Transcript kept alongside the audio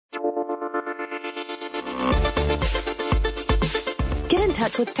in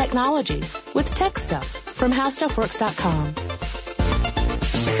touch with technology with Tech Stuff from HowStuffWorks.com.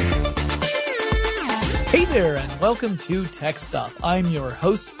 Hey there, and welcome to Tech Stuff. I'm your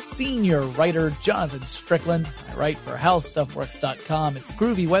host, senior writer Jonathan Strickland. I write for HowStuffWorks.com. It's a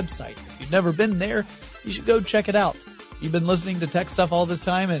groovy website. If you've never been there, you should go check it out. You've been listening to Tech Stuff all this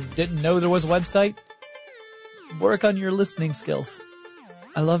time and didn't know there was a website? Work on your listening skills.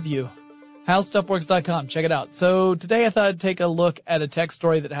 I love you. HowStuffWorks.com. Check it out. So today I thought I'd take a look at a tech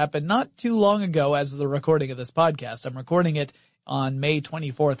story that happened not too long ago as of the recording of this podcast. I'm recording it on May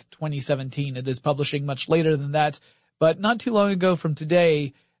 24th, 2017. It is publishing much later than that, but not too long ago from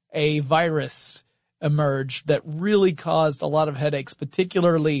today, a virus emerged that really caused a lot of headaches,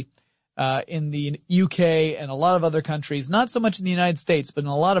 particularly in the UK and a lot of other countries, not so much in the United States, but in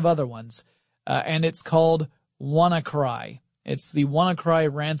a lot of other ones. And it's called WannaCry. It's the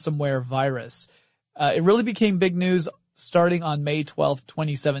WannaCry ransomware virus. It really became big news starting on May 12th,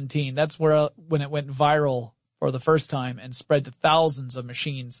 2017. That's when it went viral for the first time and spread to thousands of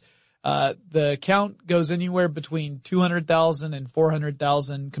machines. The count goes anywhere between 200,000 and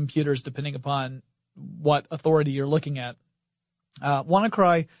 400,000 computers, depending upon what authority you're looking at.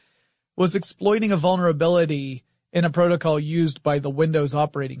 WannaCry was exploiting a vulnerability in a protocol used by the Windows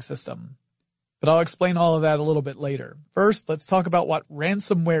operating system. But I'll explain all of that a little bit later. First, let's talk about what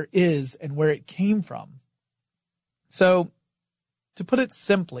ransomware is and where it came from. So, to put it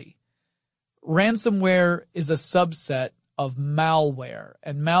simply, ransomware is a subset of malware,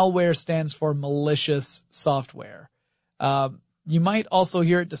 and malware stands for malicious software. You might also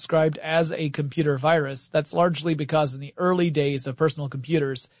hear it described as a computer virus. That's largely because in the early days of personal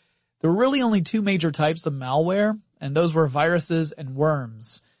computers, there were really only two major types of malware, and those were viruses and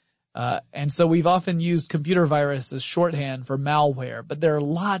worms. And so we've often used computer virus as shorthand for malware, but there are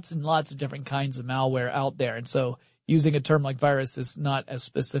lots and lots of different kinds of malware out there. And so using a term like virus is not as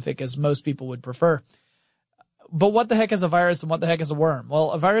specific as most people would prefer. But what the heck is a virus and what the heck is a worm?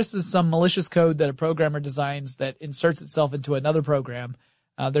 Well, a virus is some malicious code that a programmer designs that inserts itself into another program.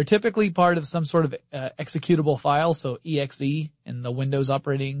 They're typically part of some sort of executable file, so exe in the Windows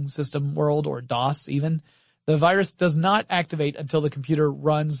operating system world, or DOS even. The virus does not activate until the computer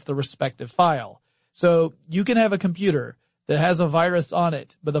runs the respective file. So you can have a computer that has a virus on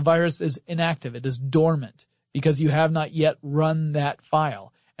it, but the virus is inactive. It is dormant because you have not yet run that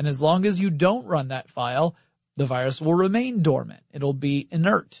file. And as long as you don't run that file, the virus will remain dormant. It'll be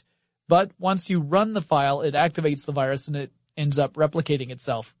inert. But once you run the file, it activates the virus and it ends up replicating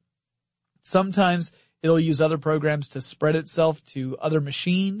itself. Sometimes it'll use other programs to spread itself to other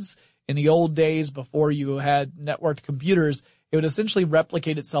machines. In the old days, before you had networked computers, it would essentially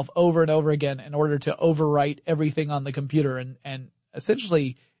replicate itself over and over again in order to overwrite everything on the computer and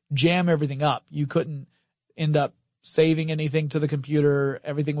essentially jam everything up. You couldn't end up saving anything to the computer.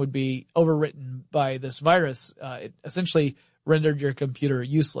 Everything would be overwritten by this virus. It essentially rendered your computer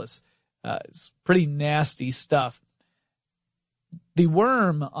useless. It's pretty nasty stuff. The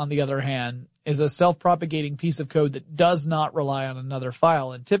worm, on the other hand, is a self-propagating piece of code that does not rely on another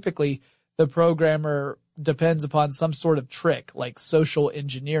file. And typically, the programmer depends upon some sort of trick, like social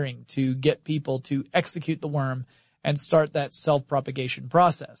engineering, to get people to execute the worm and start that self-propagation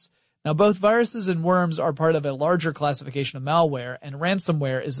process. Now, both viruses and worms are part of a larger classification of malware, and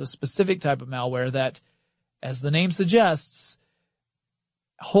ransomware is a specific type of malware that, as the name suggests,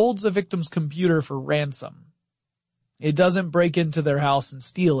 holds a victim's computer for ransom. It doesn't break into their house and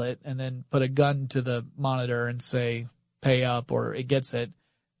steal it and then put a gun to the monitor and say, pay up, or it gets it.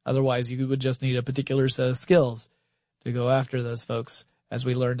 Otherwise, you would just need a particular set of skills to go after those folks, as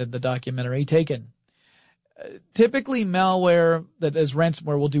we learned in the documentary Taken. Typically, malware that is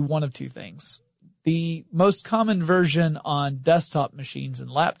ransomware will do one of two things. The most common version on desktop machines and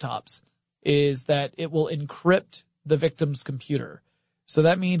laptops is that it will encrypt the victim's computer. So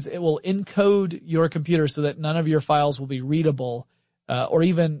that means it will encode your computer so that none of your files will be readable, or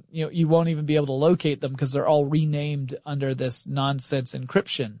even, you won't even be able to locate them because they're all renamed under this nonsense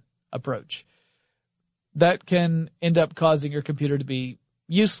encryption approach. That can end up causing your computer to be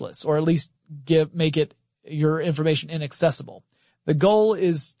useless, or at least make it your information inaccessible. The goal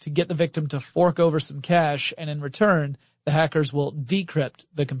is to get the victim to fork over some cash, and in return, the hackers will decrypt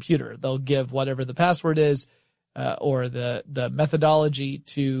the computer. They'll give whatever the password is, or the methodology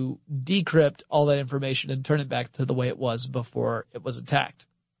to decrypt all that information and turn it back to the way it was before it was attacked.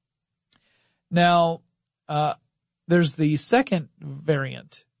 Now, there's the second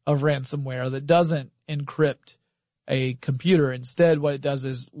variant of ransomware that doesn't encrypt a computer. Instead, what it does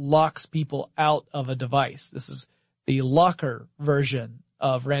is locks people out of a device. This is the locker version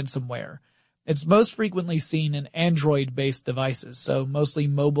of ransomware. It's most frequently seen in Android-based devices, so mostly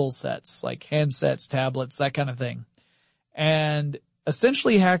mobile sets like handsets, tablets, that kind of thing. And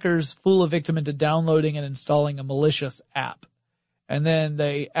essentially hackers fool a victim into downloading and installing a malicious app. And then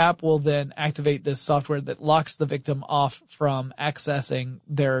the app will then activate this software that locks the victim off from accessing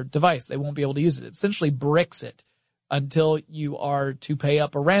their device. They won't be able to use it. It essentially bricks it until you are to pay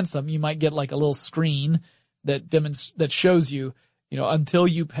up a ransom. You might get like a little screen that shows you, until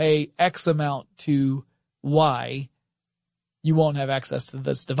you pay X amount to Y, you won't have access to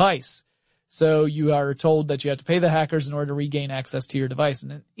this device. So you are told that you have to pay the hackers in order to regain access to your device.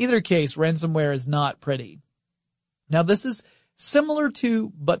 And in either case, ransomware is not pretty. Now this is similar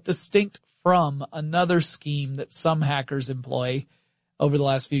to, but distinct from, another scheme that some hackers employ over the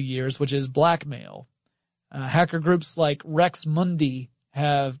last few years, which is blackmail. Hacker groups like Rex Mundi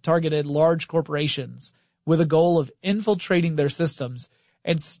have targeted large corporations with a goal of infiltrating their systems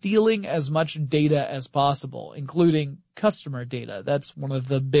and stealing as much data as possible, including customer data. That's one of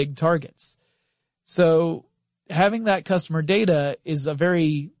the big targets. So having that customer data is a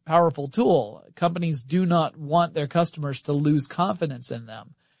very powerful tool. Companies do not want their customers to lose confidence in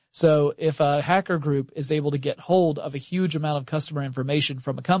them. So if a hacker group is able to get hold of a huge amount of customer information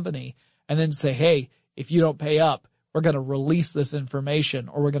from a company and then say, hey, if you don't pay up, we're going to release this information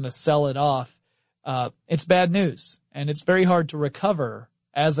or we're going to sell it off, it's bad news. And it's very hard to recover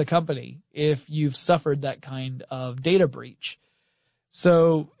as a company if you've suffered that kind of data breach.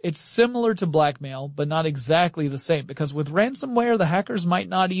 So it's similar to blackmail, but not exactly the same, because with ransomware, the hackers might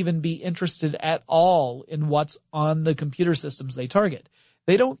not even be interested at all in what's on the computer systems they target.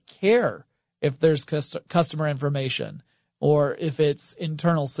 They don't care if there's customer information or if it's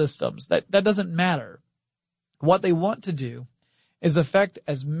internal systems. That doesn't matter. What they want to do is affect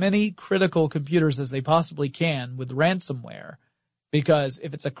as many critical computers as they possibly can with ransomware. Because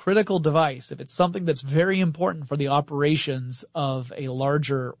if it's a critical device, if it's something that's very important for the operations of a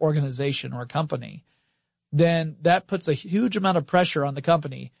larger organization or company, then that puts a huge amount of pressure on the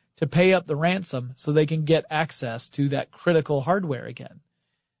company to pay up the ransom so they can get access to that critical hardware again.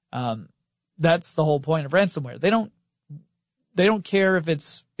 That's the whole point of ransomware. They don't care if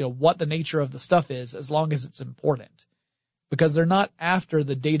it's, what the nature of the stuff is, as long as it's important. Because they're not after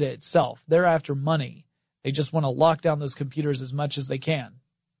the data itself. They're after money. They just want to lock down those computers as much as they can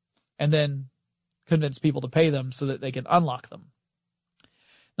and then convince people to pay them so that they can unlock them.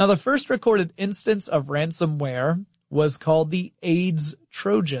 Now, the first recorded instance of ransomware was called the AIDS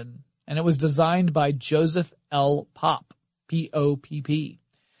Trojan, and it was designed by Joseph L. Popp, P-O-P-P.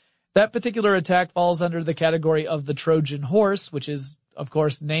 That particular attack falls under the category of the Trojan horse, which is, of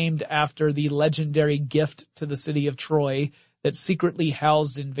course, named after the legendary gift to the city of Troy that secretly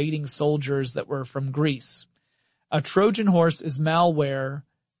housed invading soldiers that were from Greece. A Trojan horse is malware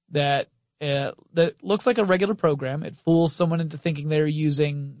that looks like a regular program. It fools someone into thinking they're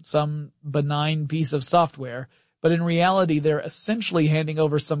using some benign piece of software, but in reality, they're essentially handing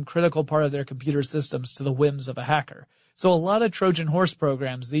over some critical part of their computer systems to the whims of a hacker. So a lot of Trojan horse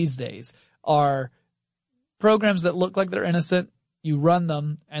programs these days are programs that look like they're innocent. You run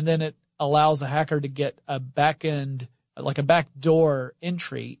them, and then it allows a hacker to get a back-end, like a backdoor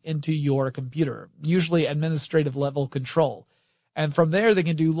entry into your computer, usually administrative level control. And from there, they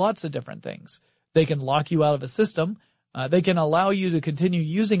can do lots of different things. They can lock you out of a system. They can allow you to continue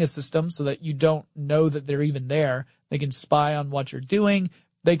using a system so that you don't know that they're even there. They can spy on what you're doing.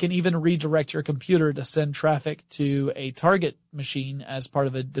 They can even redirect your computer to send traffic to a target machine as part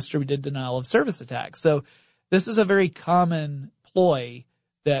of a distributed denial of service attack. So this is a very common ploy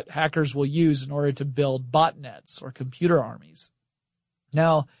that hackers will use in order to build botnets or computer armies.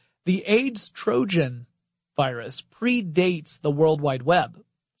 Now, the AIDS Trojan virus predates the World Wide Web.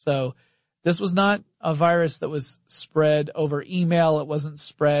 So this was not a virus that was spread over email. It wasn't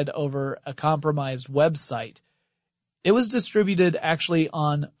spread over a compromised website. It was distributed actually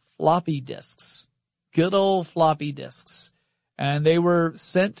on floppy disks, good old floppy disks, and they were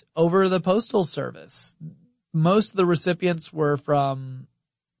sent over the postal service. Most of the recipients were from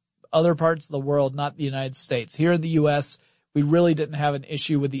other parts of the world, not the United States. Here in the U.S., we really didn't have an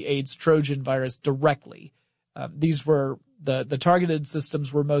issue with the AIDS Trojan virus directly. These were the targeted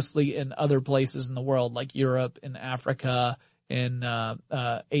systems were mostly in other places in the world, like Europe, in Africa, in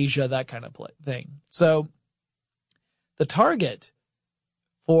Asia, that kind of thing. So the target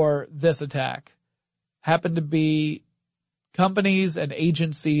for this attack happened to be companies and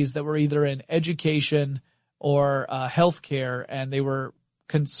agencies that were either in education or healthcare, and they were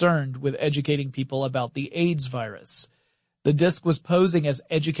concerned with educating people about the AIDS virus. The disk was posing as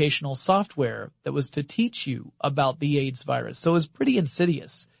educational software that was to teach you about the AIDS virus, so it was pretty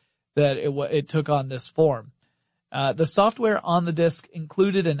insidious. that it took on this form. The software on the disk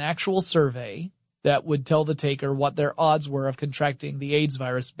included an actual survey that would tell the taker what their odds were of contracting the AIDS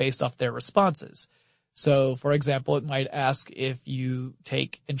virus based off their responses. So, for example, it might ask if you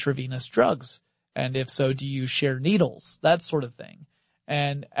take intravenous drugs, and if so, do you share needles, that sort of thing.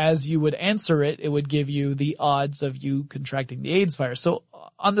 And as you would answer it, it would give you the odds of you contracting the AIDS virus. So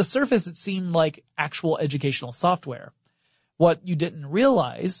on the surface, it seemed like actual educational software. What you didn't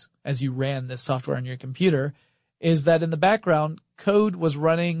realize as you ran this software on your computer is that in the background, code was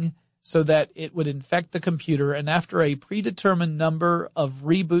running so that it would infect the computer, and after a predetermined number of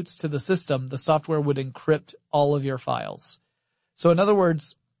reboots to the system, the software would encrypt all of your files. So in other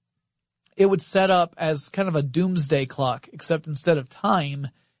words, it would set up as kind of a doomsday clock, except instead of time,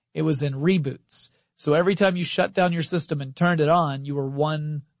 it was in reboots. So every time you shut down your system and turned it on, you were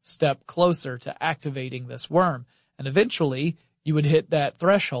one step closer to activating this worm. And eventually, you would hit that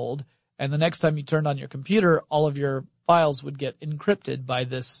threshold, and the next time you turned on your computer, all of your files would get encrypted by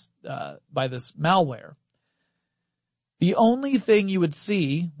this malware. The only thing you would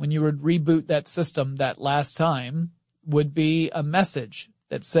see when you would reboot that system that last time would be a message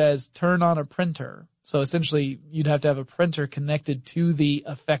that says turn on a printer. So essentially, you'd have to have a printer connected to the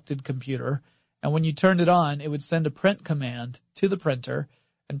affected computer. And when you turned it on, it would send a print command to the printer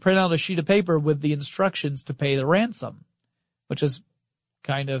and print out a sheet of paper with the instructions to pay the ransom, which is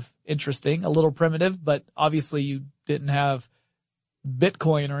kind of interesting, a little primitive, but obviously you didn't have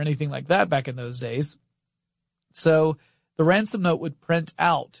Bitcoin or anything like that back in those days. So the ransom note would print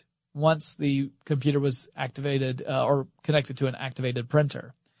out once the computer was activated or connected to an activated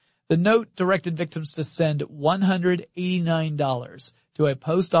printer. The note directed victims to send $189 to a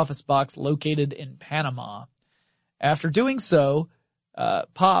post office box located in Panama. After doing so,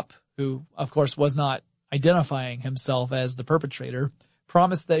 Pop, who of course was not identifying himself as the perpetrator,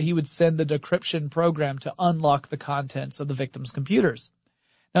 promised that he would send the decryption program to unlock the contents of the victims' computers.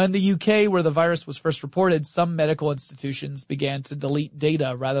 Now, in the UK, where the virus was first reported, some medical institutions began to delete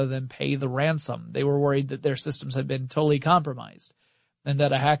data rather than pay the ransom. They were worried that their systems had been totally compromised and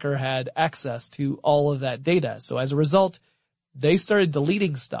that a hacker had access to all of that data. So as a result, they started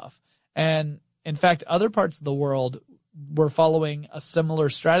deleting stuff. And in fact, other parts of the world were following a similar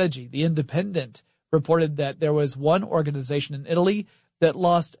strategy. The Independent reported that there was one organization in Italy that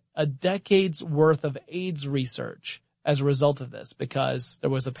lost a decade's worth of AIDS research as a result of this, because there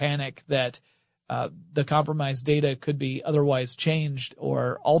was a panic that the compromised data could be otherwise changed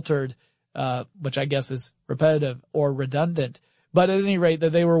or altered, which I guess is repetitive or redundant. But at any rate, that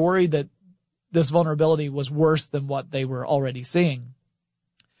they were worried that this vulnerability was worse than what they were already seeing.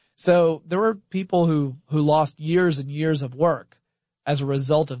 So there were people who lost years and years of work as a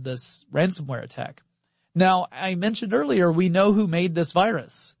result of this ransomware attack. Now, I mentioned earlier, we know who made this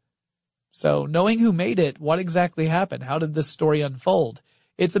virus. So knowing who made it, what exactly happened? How did this story unfold?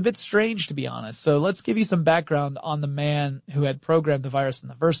 It's a bit strange, to be honest. So let's give you some background on the man who had programmed the virus in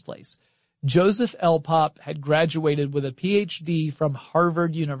the first place. Joseph L. Pop had graduated with a PhD from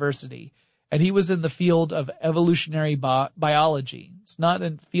Harvard University, and he was in the field of evolutionary biology. It's not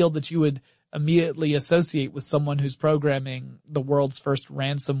a field that you would immediately associate with someone who's programming the world's first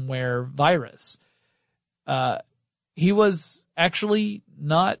ransomware virus. He was actually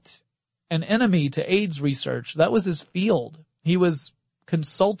not an enemy to AIDS research. That was his field. He was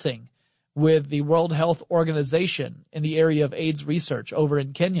consulting with the World Health Organization in the area of AIDS research over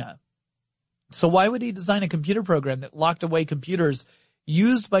in Kenya. So why would he design a computer program that locked away computers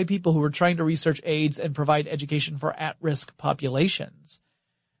used by people who were trying to research AIDS and provide education for at-risk populations?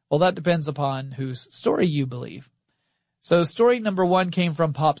 Well, that depends upon whose story you believe. So story number one came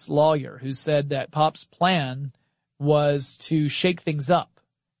from Pop's lawyer, who said that Pop's plan was to shake things up.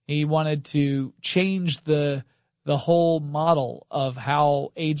 He wanted to change the whole model of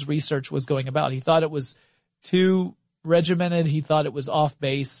how AIDS research was going about. He thought it was too regimented. He thought it was off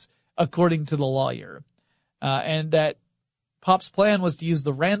base, according to the lawyer. And that Pop's plan was to use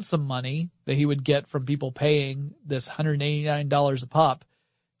the ransom money that he would get from people paying this $189 a pop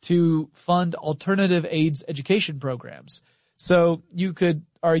to fund alternative AIDS education programs. So you could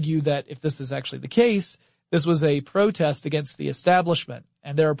argue that if this is actually the case, this was a protest against the establishment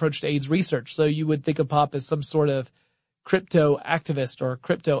and their approach to AIDS research. So you would think of Pop as some sort of crypto activist or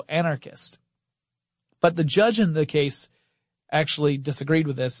crypto anarchist. But the judge in the case actually disagreed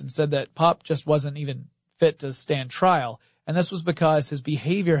with this and said that Pop just wasn't even fit to stand trial. And this was because his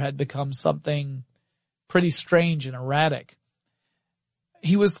behavior had become something pretty strange and erratic.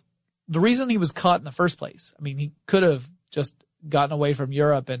 The reason he was caught in the first place, I mean, he could have just gotten away from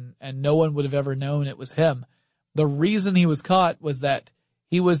Europe and no one would have ever known it was him. The reason he was caught was that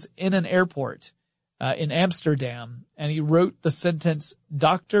He was in an airport in Amsterdam, and he wrote the sentence,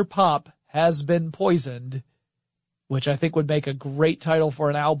 "Dr. Pop has been poisoned," which I think would make a great title for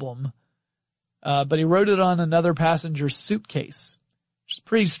an album. But he wrote it on another passenger's suitcase, which is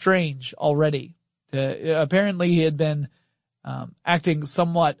pretty strange already. Apparently he had been acting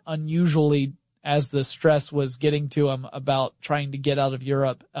somewhat unusually as the stress was getting to him about trying to get out of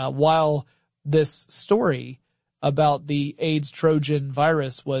Europe, while this story about the AIDS Trojan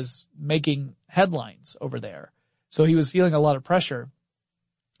virus was making headlines over there. So he was feeling a lot of pressure.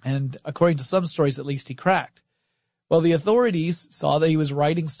 And according to some stories, at least, he cracked. Well, the authorities saw that he was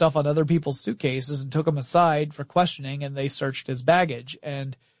writing stuff on other people's suitcases and took him aside for questioning, and they searched his baggage.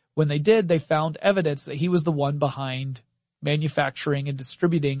 And when they did, they found evidence that he was the one behind manufacturing and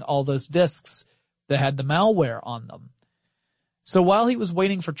distributing all those disks that had the malware on them. So while he was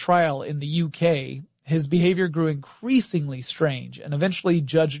waiting for trial in the UK, his behavior grew increasingly strange, and eventually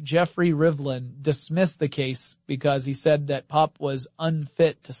Judge Jeffrey Rivlin dismissed the case because he said that Pop was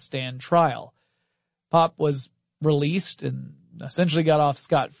unfit to stand trial. Pop was released and essentially got off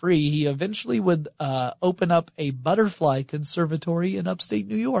scot-free. He eventually would open up a butterfly conservatory in upstate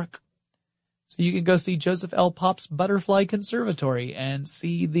New York. So you can go see Joseph L. Pop's Butterfly Conservatory and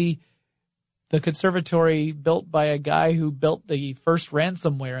see the conservatory built by a guy who built the first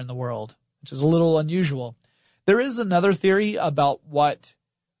ransomware in the world, which is a little unusual. There is another theory about what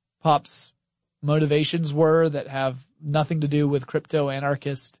Pop's motivations were that have nothing to do with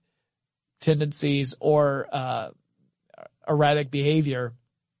crypto-anarchist tendencies or erratic behavior.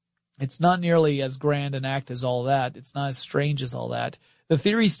 It's not nearly as grand an act as all that. It's not as strange as all that. The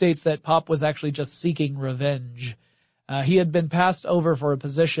theory states that Pop was actually just seeking revenge. He had been passed over for a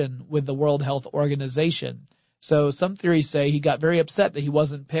position with the World Health Organization. So some theories say he got very upset that he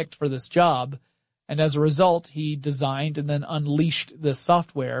wasn't picked for this job, and as a result, he designed and then unleashed this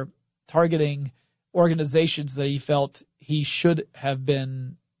software targeting organizations that he felt he should have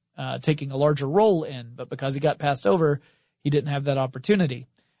been taking a larger role in, but because he got passed over, he didn't have that opportunity.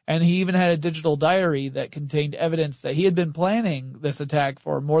 And he even had a digital diary that contained evidence that he had been planning this attack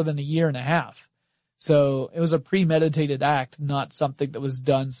for more than a year and a half. So it was a premeditated act, not something that was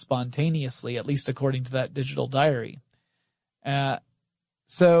done spontaneously, at least according to that digital diary.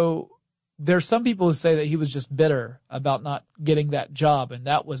 So there's some people who say that he was just bitter about not getting that job, and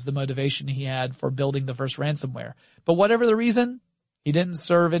that was the motivation he had for building the first ransomware. But whatever the reason, he didn't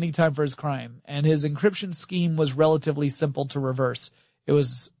serve any time for his crime, and his encryption scheme was relatively simple to reverse. It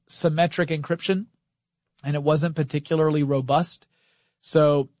was symmetric encryption, and it wasn't particularly robust.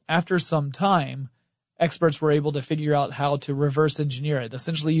 So after some time, experts were able to figure out how to reverse engineer it,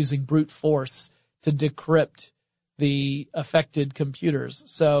 essentially using brute force to decrypt the affected computers.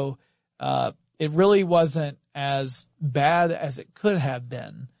 So it really wasn't as bad as it could have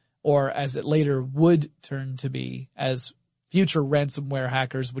been, or as it later would turn to be, as future ransomware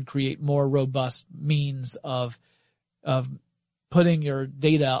hackers would create more robust means of putting your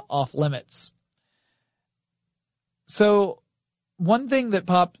data off limits. So one thing that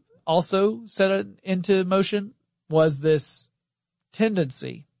Pop also set into motion was this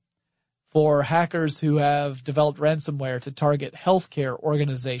tendency for hackers who have developed ransomware to target healthcare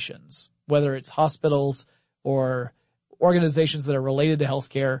organizations, whether it's hospitals or organizations that are related to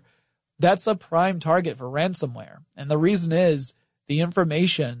healthcare. That's a prime target for ransomware. And the reason is the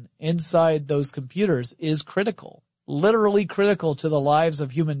information inside those computers is critical, literally critical to the lives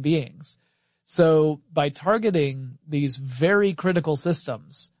of human beings. So by targeting these very critical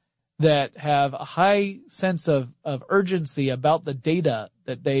systems that have a high sense of urgency about the data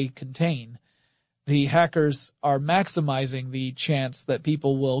that they contain, the hackers are maximizing the chance that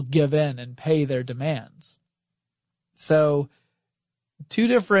people will give in and pay their demands. So two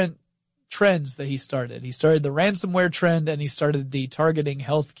different trends that he started. He started the ransomware trend, and he started the targeting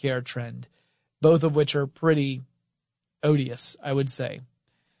healthcare trend, both of which are pretty odious, I would say.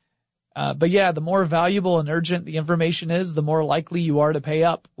 But yeah, the more valuable and urgent the information is, the more likely you are to pay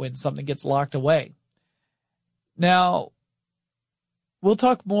up when something gets locked away. Now, we'll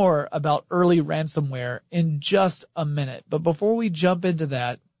talk more about early ransomware in just a minute, but before we jump into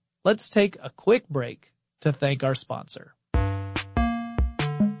that, let's take a quick break to thank our sponsor.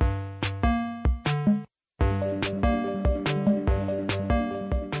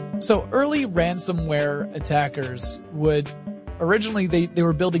 So early ransomware attackers would originally they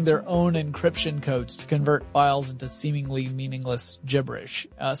were building their own encryption codes to convert files into seemingly meaningless gibberish.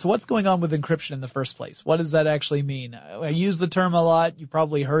 So what's going on with encryption in the first place? What does that actually mean? I use the term a lot. You've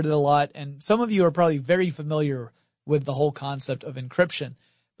probably heard it a lot, and some of you are probably very familiar with the whole concept of encryption.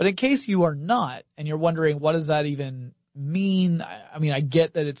 But in case you are not, and you're wondering what does that even mean? I mean, I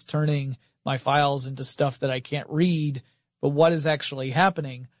get that it's turning my files into stuff that I can't read, but what is actually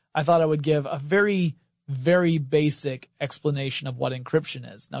happening? I thought I would give a very, very basic explanation of what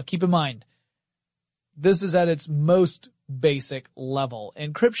encryption is. Now, keep in mind, this is at its most basic level.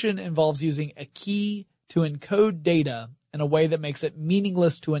 Encryption involves using a key to encode data in a way that makes it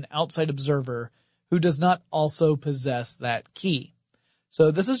meaningless to an outside observer who does not also possess that key.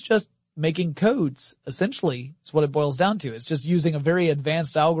 So this is just making codes, essentially. It's what it boils down to. It's just using a very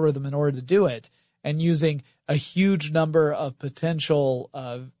advanced algorithm in order to do it, and using a huge number of potential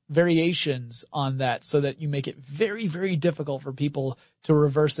variations on that so that you make it very, very difficult for people to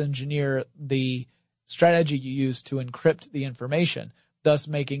reverse engineer the strategy you use to encrypt the information, thus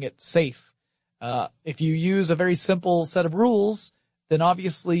making it safe. If you use a very simple set of rules, then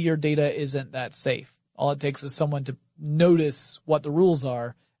obviously your data isn't that safe. All it takes is someone to notice what the rules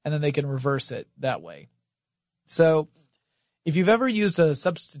are, and then they can reverse it that way. So if you've ever used a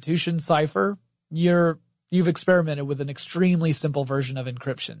substitution cipher, you've experimented with an extremely simple version of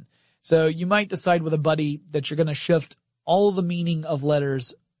encryption. So you might decide with a buddy that you're going to shift all the meaning of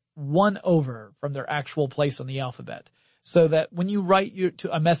letters one over from their actual place on the alphabet, so that when you write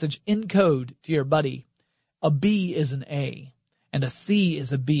a message in code to your buddy, a B is an A, and a C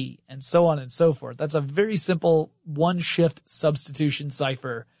is a B, and so on and so forth. That's a very simple one-shift substitution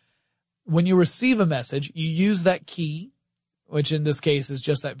cipher. When you receive a message, you use that key, which in this case is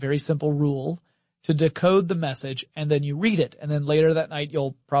just that very simple rule, to decode the message, and then you read it. And then later that night,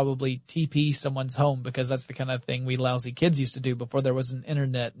 you'll probably TP someone's home, because that's the kind of thing we lousy kids used to do before there was an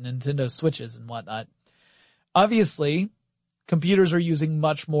internet and Nintendo Switches and whatnot. Obviously, computers are using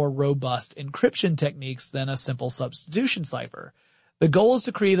much more robust encryption techniques than a simple substitution cipher. The goal is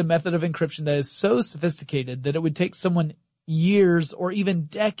to create a method of encryption that is so sophisticated that it would take someone years or even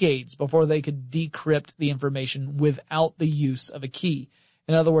decades before they could decrypt the information without the use of a key.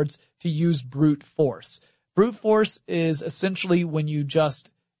 In other words, to use brute force. Brute force is essentially when you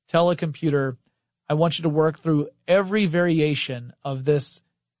just tell a computer, I want you to work through every variation of this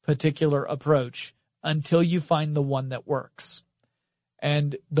particular approach until you find the one that works.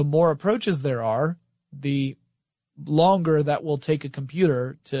 And the more approaches there are, the longer that will take a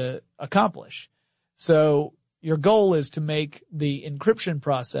computer to accomplish. So your goal is to make the encryption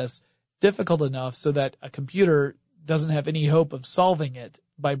process difficult enough so that a computer doesn't have any hope of solving it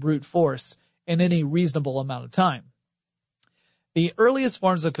by brute force in any reasonable amount of time. The earliest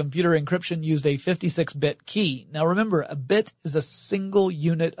forms of computer encryption used a 56-bit key. Now remember, a bit is a single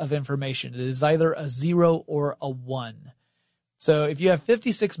unit of information. It is either a 0 or a 1. So if you have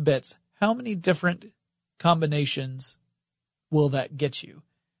 56 bits, how many different combinations will that get you?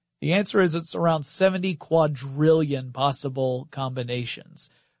 The answer is it's around 70 quadrillion possible combinations.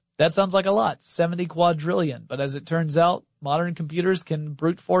 That sounds like a lot, 70 quadrillion. But as it turns out, modern computers can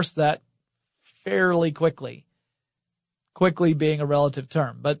brute force that fairly quickly. Quickly being a relative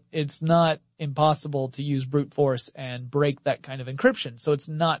term, but it's not impossible to use brute force and break that kind of encryption, so it's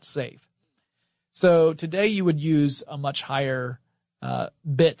not safe. So today you would use a much higher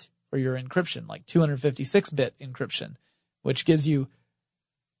bit for your encryption, like 256-bit encryption, which gives you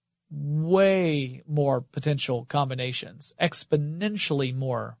way more potential combinations, exponentially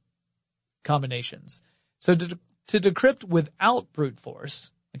more combinations. So to decrypt without brute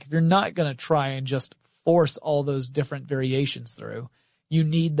force, like if you're not going to try and just force all those different variations through, you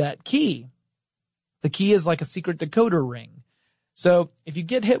need that key. The key is like a secret decoder ring. So if you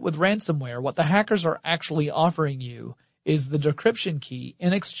get hit with ransomware, what the hackers are actually offering you is the decryption key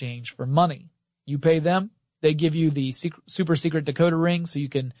in exchange for money. You pay them, they give you the super secret decoder ring so you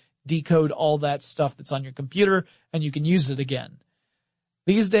can decode all that stuff that's on your computer and you can use it again.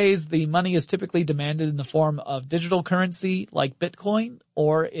 These days, the money is typically demanded in the form of digital currency like Bitcoin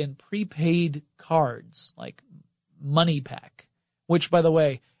or in prepaid cards like MoneyPack, which, by the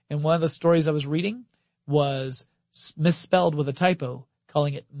way, in one of the stories I was reading was misspelled with a typo,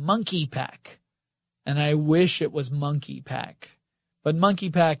 calling it Monkey Pack. And I wish it was Monkey Pack. But Monkey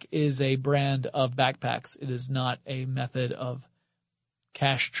Pack is a brand of backpacks. It is not a method of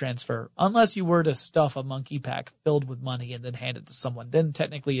cash transfer, unless you were to stuff a monkey pack filled with money and then hand it to someone. Then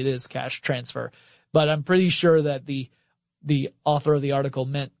technically it is cash transfer. But I'm pretty sure that the author of the article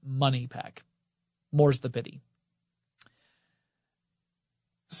meant money pack. More's the pity.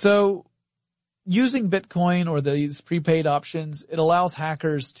 So using Bitcoin or these prepaid options, it allows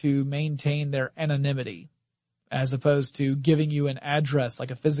hackers to maintain their anonymity as opposed to giving you an address,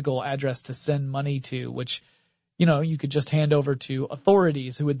 like a physical address to send money to, which you could just hand over to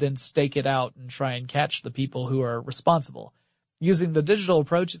authorities who would then stake it out and try and catch the people who are responsible. Using the digital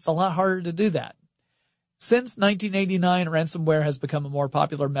approach, it's a lot harder to do that. Since 1989, ransomware has become a more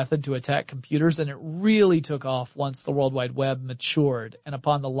popular method to attack computers, and it really took off once the World Wide Web matured and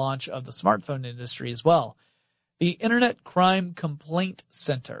upon the launch of the smartphone industry as well. The Internet Crime Complaint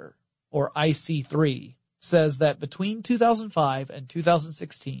Center, or IC3, says that between 2005 and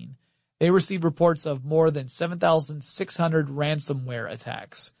 2016, they received reports of more than 7,600 ransomware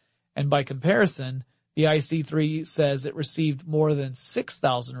attacks. And by comparison, the IC3 says it received more than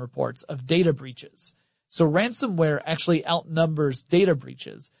 6,000 reports of data breaches. So ransomware actually outnumbers data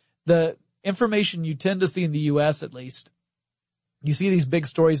breaches. The information you tend to see in the U.S. at least, you see these big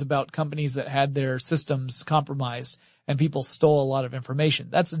stories about companies that had their systems compromised and people stole a lot of information.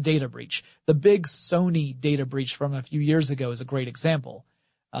 That's a data breach. The big Sony data breach from a few years ago is a great example.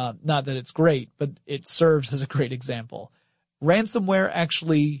 Not that it's great, but it serves as a great example. Ransomware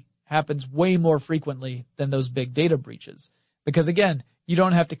actually happens way more frequently than those big data breaches. Because again, you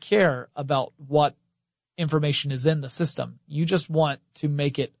don't have to care about what information is in the system. You just want to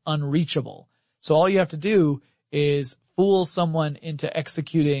make it unreachable. So all you have to do is fool someone into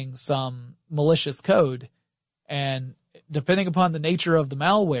executing some malicious code, and depending upon the nature of the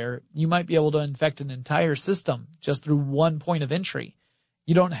malware, you might be able to infect an entire system just through one point of entry.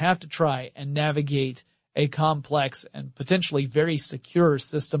 You don't have to try and navigate a complex and potentially very secure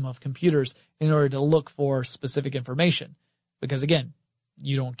system of computers in order to look for specific information. Because again,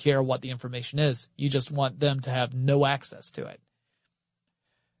 you don't care what the information is. You just want them to have no access to it.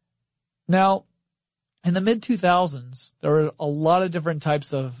 Now, in the mid-2000s, there were a lot of different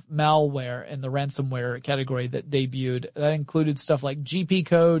types of malware in the ransomware category that debuted. That included stuff like GP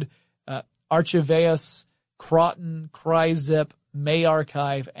Code, Archiveus, Croton, CryZip,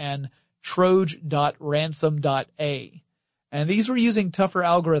 MayArchive, and Troj.ransom.a. And these were using tougher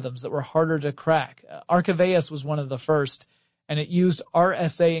algorithms that were harder to crack. Archiveus was one of the first, and it used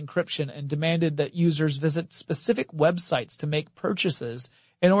RSA encryption and demanded that users visit specific websites to make purchases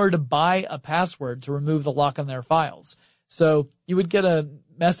in order to buy a password to remove the lock on their files. So you would get a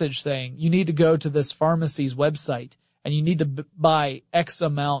message saying, you need to go to this pharmacy's website and you need to buy X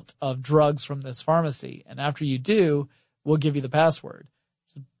amount of drugs from this pharmacy. And after you do, we'll give you the password.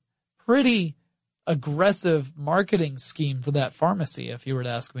 It's a pretty aggressive marketing scheme for that pharmacy, if you were to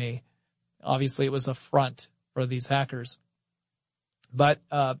ask me. Obviously, it was a front for these hackers. But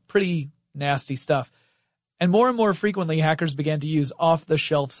pretty nasty stuff. And more frequently, hackers began to use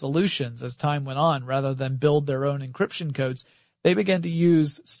off-the-shelf solutions as time went on. Rather than build their own encryption codes, they began to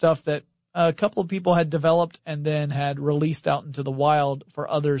use stuff that a couple of people had developed and then had released out into the wild for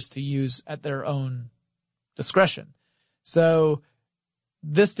others to use at their own discretion. So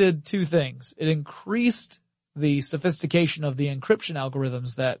this did two things. It increased the sophistication of the encryption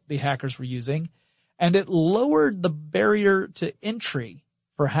algorithms that the hackers were using, and it lowered the barrier to entry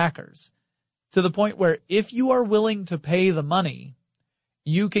for hackers to the point where if you are willing to pay the money,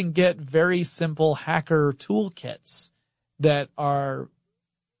 you can get very simple hacker toolkits that are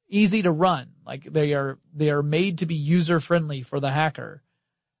easy to run. Like they are made to be user friendly for the hacker.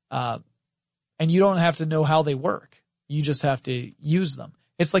 And you don't have to know how they work. You just have to use them.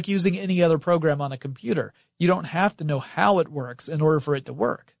 It's like using any other program on a computer. You don't have to know how it works in order for it to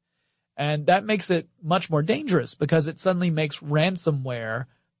work. And that makes it much more dangerous because it suddenly makes ransomware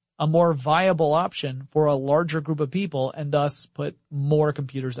a more viable option for a larger group of people and thus put more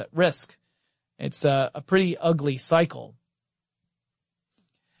computers at risk. It's a pretty ugly cycle.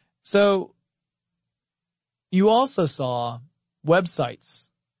 So you also saw websites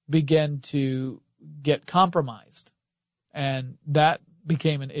begin to get compromised, and that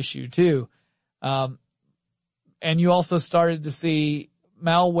became an issue too. And you also started to see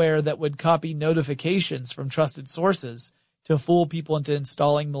malware that would copy notifications from trusted sources to fool people into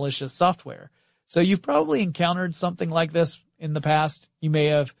installing malicious software. So you've probably encountered something like this in the past. You may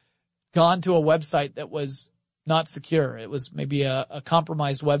have gone to a website that was not secure. It was maybe a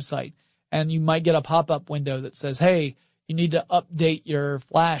compromised website, and you might get a pop-up window that says, hey, you need to update your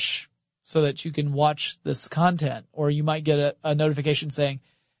Flash so that you can watch this content. Or you might get a notification saying,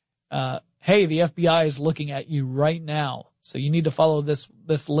 hey, the FBI is looking at you right now, so you need to follow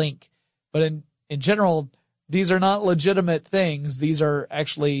this link. But in general, these are not legitimate things. These are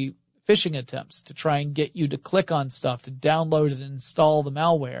actually phishing attempts to try and get you to click on stuff, to download and install the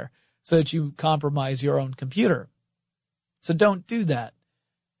malware so that you compromise your own computer. So don't do that.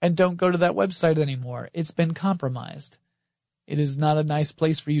 And don't go to that website anymore. It's been compromised. It is not a nice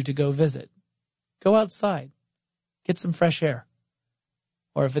place for you to go visit. Go outside. Get some fresh air.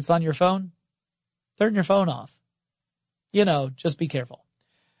 Or if it's on your phone, turn your phone off. Just be careful.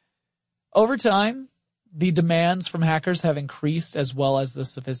 Over time, The demands from hackers have increased as well as the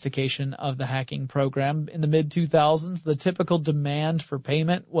sophistication of the hacking program. In the mid-2000s, the typical demand for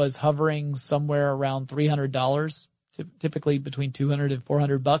payment was hovering somewhere around $300, typically between $200 and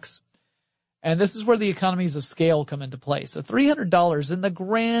 $400. And this is where the economies of scale come into play. So $300 in the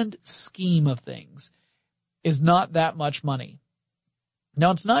grand scheme of things is not that much money.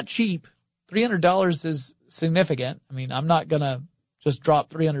 Now, it's not cheap. $300 is significant. I mean, I'm not going to just drop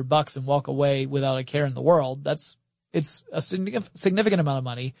 $300 and walk away without a care in the world. It's a significant amount of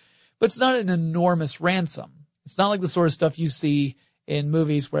money, but it's not an enormous ransom. It's not like the sort of stuff you see in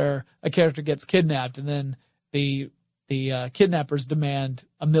movies where a character gets kidnapped and then the kidnappers demand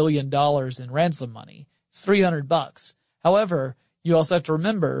 $1 million in ransom money. It's $300. However, you also have to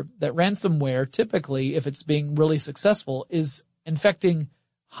remember that ransomware, typically, if it's being really successful, is infecting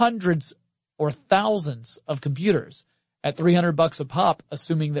hundreds or thousands of computers at $300 a pop,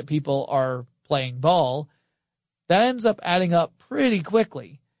 assuming that people are playing ball. That ends up adding up pretty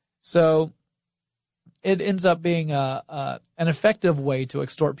quickly. So it ends up being an effective way to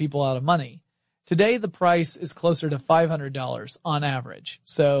extort people out of money. Today, the price is closer to $500 on average.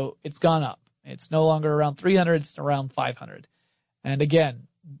 So it's gone up. It's no longer around $300, it's around $500. And again,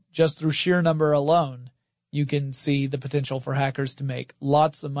 just through sheer number alone, you can see the potential for hackers to make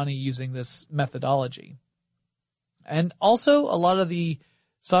lots of money using this methodology. And also, a lot of the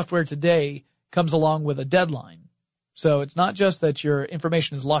software today comes along with a deadline. So it's not just that your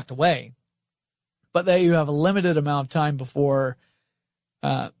information is locked away, but that you have a limited amount of time before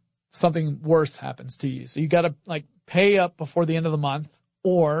something worse happens to you. So you got to pay up before the end of the month,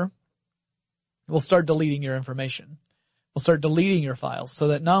 or we'll start deleting your information. We'll start deleting your files so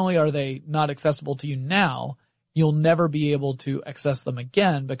that not only are they not accessible to you now, you'll never be able to access them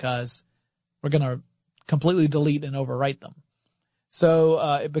again because we're going to completely delete and overwrite them. So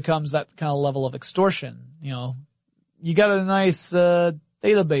it becomes that kind of level of extortion. You know, you got a nice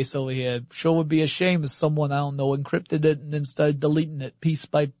database over here. Sure would be a shame if someone, I don't know, encrypted it and then started deleting it piece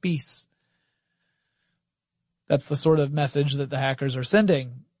by piece. That's the sort of message that the hackers are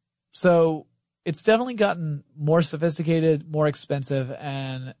sending. So it's definitely gotten more sophisticated, more expensive,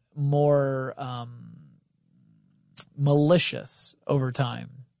 and more malicious over time.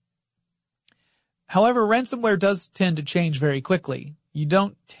 However, ransomware does tend to change very quickly. You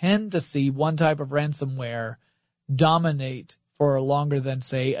don't tend to see one type of ransomware dominate for longer than,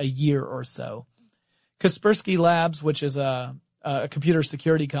 say, a year or so. Kaspersky Labs, which is a computer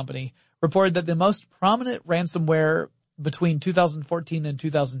security company, reported that the most prominent ransomware between 2014 and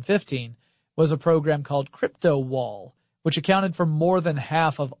 2015 was a program called CryptoWall, which accounted for more than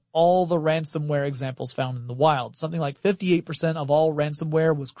half of all the ransomware examples found in the wild. Something like 58% of all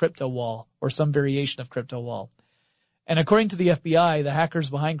ransomware was CryptoWall, or some variation of CryptoWall. And according to the FBI, the hackers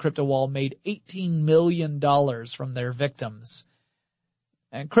behind CryptoWall made $18 million from their victims.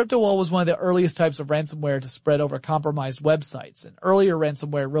 And CryptoWall was one of the earliest types of ransomware to spread over compromised websites. And earlier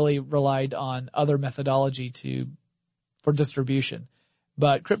ransomware really relied on other methodology for distribution.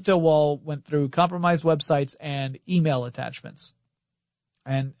 But CryptoWall went through compromised websites and email attachments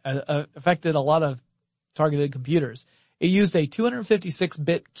and affected a lot of targeted computers. It used a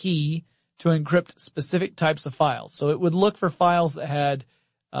 256-bit key to encrypt specific types of files. So it would look for files that had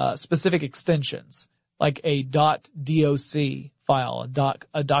specific extensions, like a .doc file,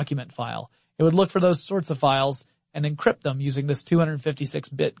 a document file. It would look for those sorts of files and encrypt them using this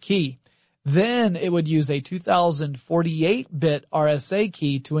 256-bit key. Then it would use a 2048-bit RSA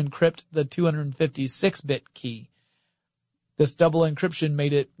key to encrypt the 256-bit key. This double encryption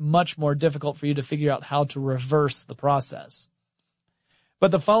made it much more difficult for you to figure out how to reverse the process.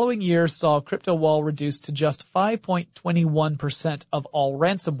 But the following year saw CryptoWall reduced to just 5.21% of all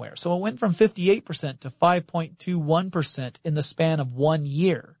ransomware. So it went from 58% to 5.21% in the span of 1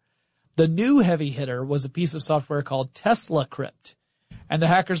 year. The new heavy hitter was a piece of software called TeslaCrypt. And the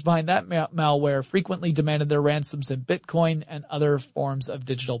hackers behind that malware frequently demanded their ransoms in Bitcoin and other forms of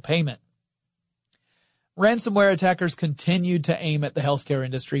digital payment. Ransomware attackers continued to aim at the healthcare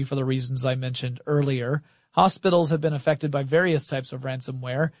industry for the reasons I mentioned earlier. Hospitals have been affected by various types of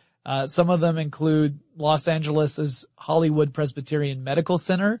ransomware. Some of them include Los Angeles' Hollywood Presbyterian Medical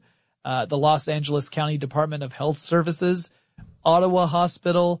Center, the Los Angeles County Department of Health Services, Ottawa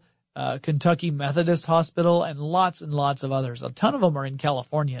Hospital, Kentucky Methodist Hospital, and lots of others. A ton of them are in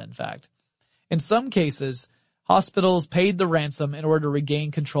California, in fact. In some cases, hospitals paid the ransom in order to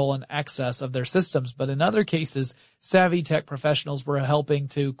regain control and access of their systems, but in other cases, savvy tech professionals were helping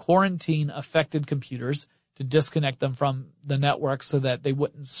to quarantine affected computers to disconnect them from the network so that they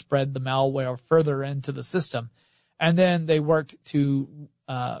wouldn't spread the malware further into the system. And then they worked to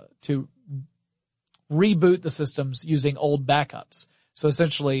reboot the systems using old backups. So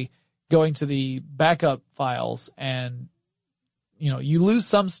essentially going to the backup files and, you lose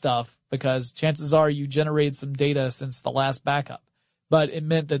some stuff because chances are you generated some data since the last backup, but it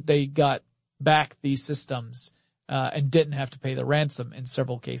meant that they got back these systems, and didn't have to pay the ransom in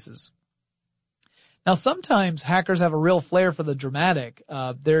several cases. Now, sometimes hackers have a real flair for the dramatic.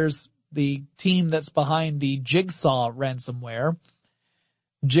 There's the team that's behind the Jigsaw ransomware.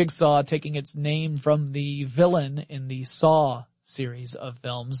 Jigsaw taking its name from the villain in the Saw series of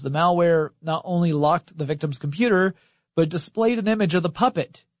films. The malware not only locked the victim's computer, but displayed an image of the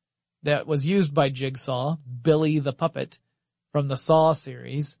puppet that was used by Jigsaw, Billy the Puppet, from the Saw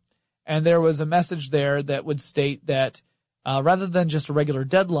series. And there was a message there that would state that rather than just a regular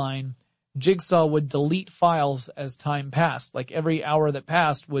deadline, Jigsaw would delete files as time passed. Like every hour that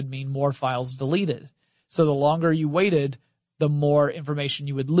passed would mean more files deleted. So the longer you waited, the more information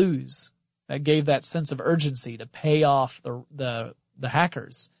you would lose. That gave that sense of urgency to pay off the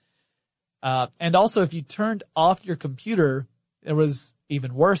hackers. And also, if you turned off your computer, it was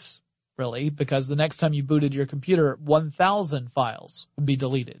even worse, really, because the next time you booted your computer, 1,000 files would be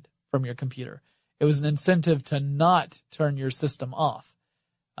deleted from your computer. It was an incentive to not turn your system off,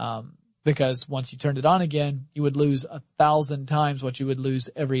 because once you turned it on again, you would lose 1,000 times what you would lose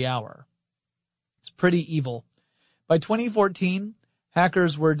every hour. It's pretty evil. By 2014,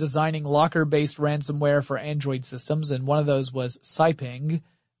 hackers were designing locker-based ransomware for Android systems, and one of those was Cyping,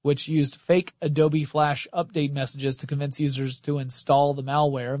 which used fake Adobe Flash update messages to convince users to install the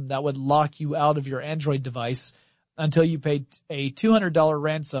malware that would lock you out of your Android device until you paid a $200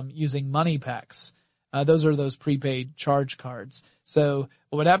 ransom using money packs. Those are those prepaid charge cards. So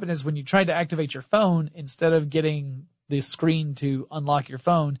what would happen is when you tried to activate your phone, instead of getting the screen to unlock your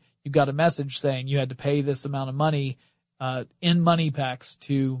phone, you got a message saying you had to pay this amount of money in money packs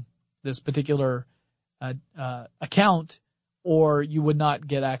to this particular account, or you would not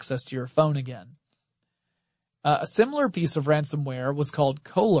get access to your phone again. A similar piece of ransomware was called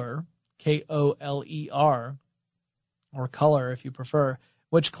Kohler, Koler, or Color if you prefer,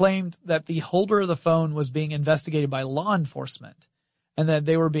 which claimed that the holder of the phone was being investigated by law enforcement and that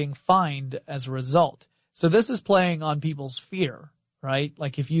they were being fined as a result. So this is playing on people's fear, right?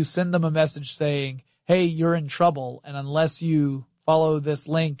 Like if you send them a message saying, hey, you're in trouble, and unless you follow this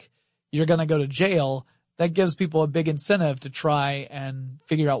link, you're going to go to jail, that gives people a big incentive to try and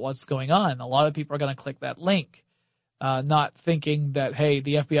figure out what's going on. A lot of people are going to click that link, not thinking that, hey,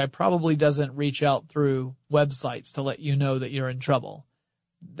 the FBI probably doesn't reach out through websites to let you know that you're in trouble.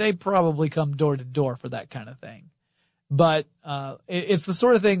 They probably come door to door for that kind of thing. But it's the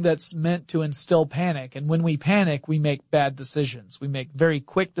sort of thing that's meant to instill panic. And when we panic, we make bad decisions. We make very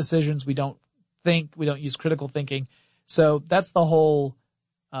quick decisions. We don't think. We don't use critical thinking. So that's the whole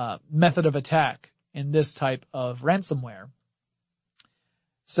method of attack in this type of ransomware.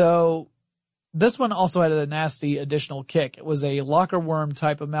 So this one also had a nasty additional kick. It was a locker worm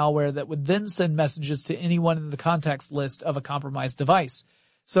type of malware that would then send messages to anyone in the contacts list of a compromised device.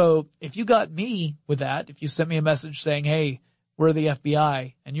 So if you got me with that, if you sent me a message saying, hey, we're the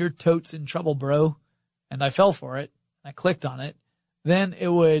FBI and you're totes in trouble, bro, and I fell for it, I clicked on it, then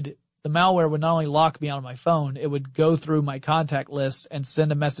the malware would not only lock me out of my phone, it would go through my contact list and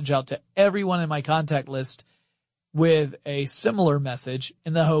send a message out to everyone in my contact list with a similar message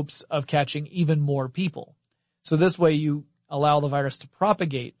in the hopes of catching even more people. So this way you allow the virus to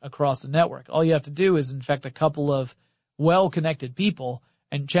propagate across the network. All you have to do is infect a couple of well-connected people,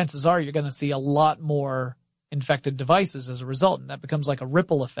 and chances are you're going to see a lot more infected devices as a result, and that becomes like a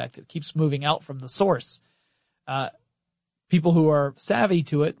ripple effect. It keeps moving out from the source. People who are savvy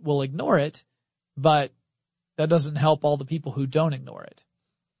to it will ignore it, but that doesn't help all the people who don't ignore it.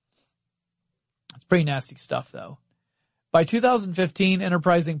 It's pretty nasty stuff, though. By 2015,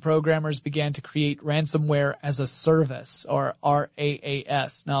 enterprising programmers began to create ransomware as a service, or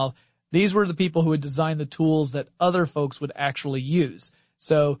RAAS. Now, these were the people who would design the tools that other folks would actually use.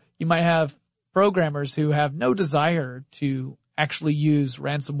 So you might have programmers who have no desire to actually use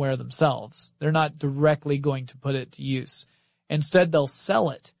ransomware themselves. They're not directly going to put it to use. Instead, they'll sell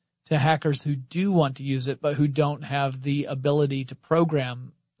it to hackers who do want to use it, but who don't have the ability to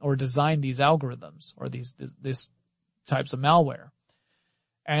program or design these algorithms or these types of malware.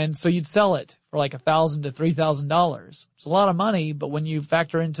 And so you'd sell it for like $1,000 to $3,000. It's a lot of money, but when you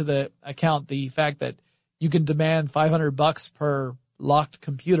factor into the account the fact that you can demand $500 per locked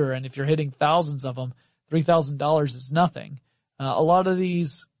computer, and if you're hitting thousands of them, $3,000 is nothing. A lot of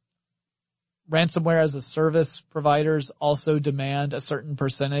these ransomware as a service providers also demand a certain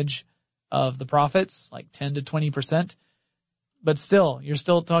percentage of the profits, like 10 to 20%. But still, you're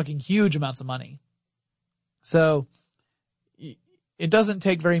still talking huge amounts of money. So it doesn't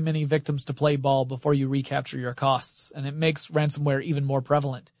take very many victims to play ball before you recapture your costs, and it makes ransomware even more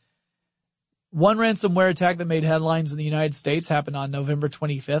prevalent. One ransomware attack that made headlines in the United States happened on November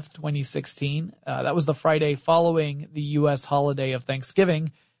 25th, 2016. That was the Friday following the U.S. holiday of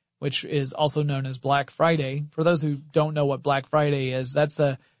Thanksgiving, which is also known as Black Friday. For those who don't know what Black Friday is, that's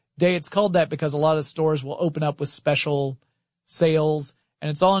a day. It's called that because a lot of stores will open up with special sales,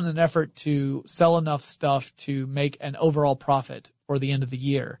 and it's all in an effort to sell enough stuff to make an overall profit for the end of the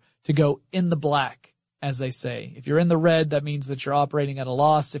year, to go in the black, as they say. If you're in the red, that means that you're operating at a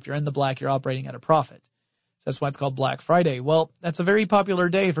loss. If you're in the black, you're operating at a profit. So that's why it's called Black Friday. Well, that's a very popular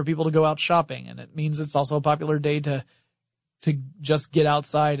day for people to go out shopping, and it means it's also a popular day to just get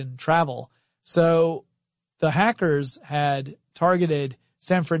outside and travel. So the hackers had targeted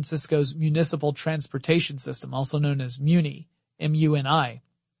San Francisco's municipal transportation system, also known as MUNI, M-U-N-I.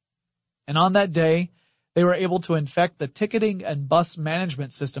 And on that day, they were able to infect the ticketing and bus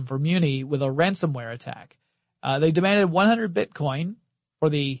management system for MUNI with a ransomware attack. They demanded 100 Bitcoin for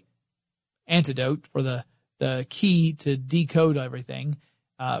the antidote, for the key to decode everything.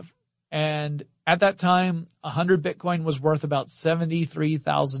 And at that time, 100 Bitcoin was worth about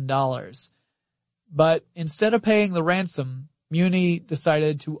 $73,000. But instead of paying the ransom, MUNI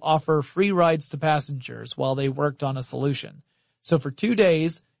decided to offer free rides to passengers while they worked on a solution. So for 2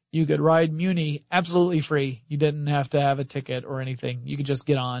 days, you could ride MUNI absolutely free. You didn't have to have a ticket or anything. You could just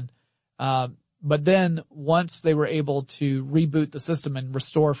get on. But then once they were able to reboot the system and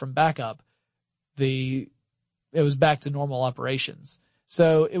restore from backup, it was back to normal operations.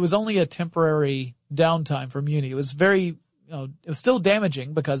 So it was only a temporary downtime for MUNI. It was it was still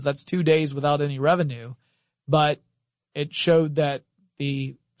damaging because that's 2 days without any revenue, but it showed that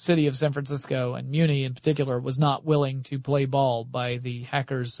the city of San Francisco and MUNI in particular was not willing to play ball by the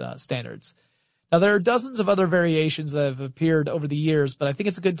hackers' standards. Now, there are dozens of other variations that have appeared over the years, but I think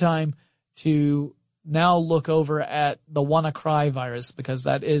it's a good time to now look over at the WannaCry virus because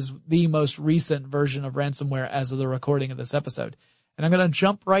that is the most recent version of ransomware as of the recording of this episode. And I'm going to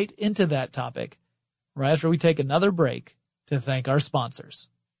jump right into that topic right after we take another break to thank our sponsors.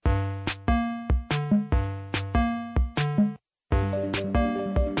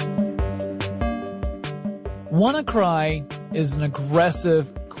 WannaCry is an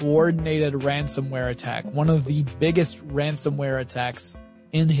aggressive, coordinated ransomware attack, one of the biggest ransomware attacks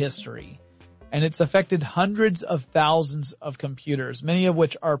in history. And it's affected hundreds of thousands of computers, many of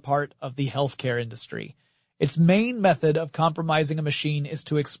which are part of the healthcare industry. Its main method of compromising a machine is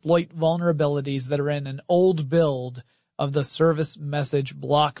to exploit vulnerabilities that are in an old build of the service message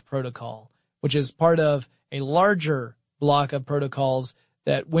block protocol, which is part of a larger block of protocols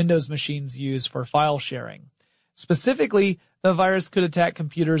that Windows machines use for file sharing. Specifically, the virus could attack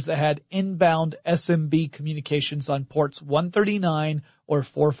computers that had inbound SMB communications on ports 139 or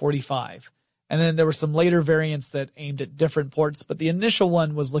 445. And then there were some later variants that aimed at different ports, but the initial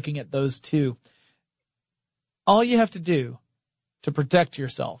one was looking at those two. All you have to do to protect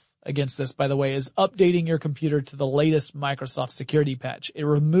yourself against this, by the way, is updating your computer to the latest Microsoft security patch. It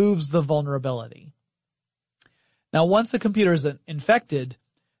removes the vulnerability. Now, once a computer is infected,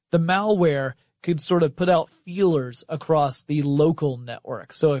 the malware could sort of put out feelers across the local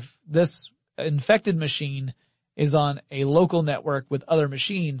network. So if this infected machine is on a local network with other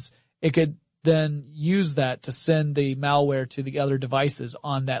machines, it could then use that to send the malware to the other devices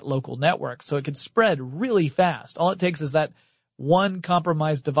on that local network. So it could spread really fast. All it takes is that one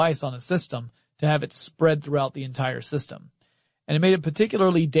compromised device on a system to have it spread throughout the entire system. And it made it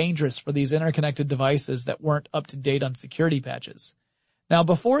particularly dangerous for these interconnected devices that weren't up to date on security patches. Now,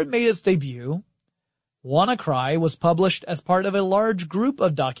 before it made its debut, WannaCry was published as part of a large group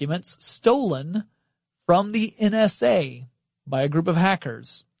of documents stolen from the NSA by a group of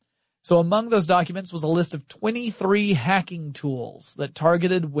hackers. So among those documents was a list of 23 hacking tools that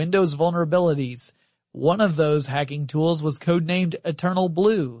targeted Windows vulnerabilities. One of those hacking tools was codenamed Eternal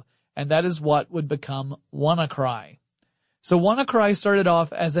Blue, and that is what would become WannaCry. So WannaCry started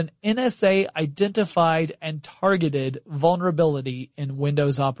off as an NSA-identified and targeted vulnerability in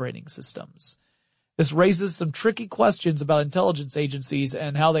Windows operating systems. This raises some tricky questions about intelligence agencies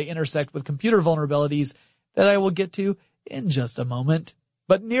and how they intersect with computer vulnerabilities that I will get to in just a moment.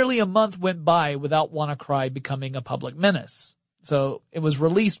 But nearly a month went by without WannaCry becoming a public menace. So it was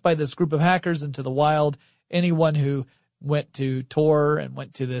released by this group of hackers into the wild. Anyone who went to Tor and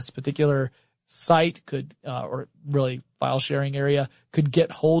went to this particular site could, or really file sharing area, could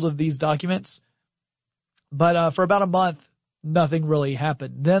get hold of these documents. But for about a month, nothing really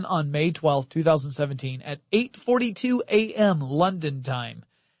happened. Then on May 12th, 2017, at 8:42 a.m. London time,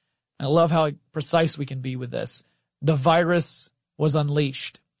 I love how precise we can be with this. The virus was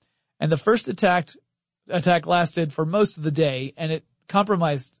unleashed. And the first attack lasted for most of the day, and it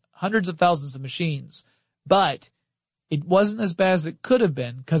compromised hundreds of thousands of machines. But it wasn't as bad as it could have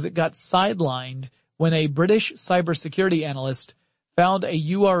been because it got sidelined when a British cybersecurity analyst found a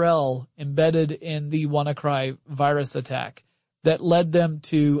URL embedded in the WannaCry virus attack that led them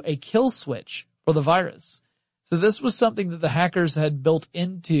to a kill switch for the virus. So this was something that the hackers had built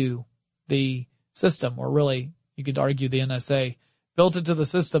into the system, or really, you could argue the NSA built into the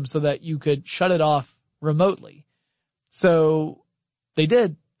system so that you could shut it off remotely. So they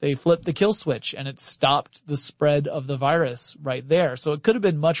did. They flipped the kill switch and it stopped the spread of the virus right there. So it could have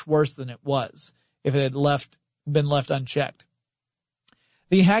been much worse than it was if it had been left unchecked.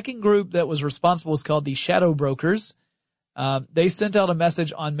 The hacking group that was responsible was called the Shadow Brokers. They sent out a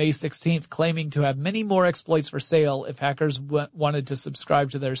message on May 16th claiming to have many more exploits for sale if hackers wanted to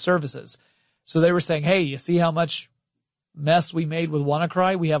subscribe to their services. So they were saying, hey, you see how much mess we made with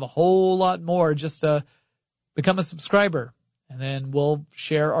WannaCry? We have a whole lot more. Just become a subscriber, and then we'll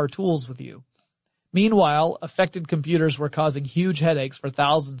share our tools with you. Meanwhile, affected computers were causing huge headaches for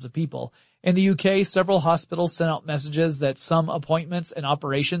thousands of people. In the UK, several hospitals sent out messages that some appointments and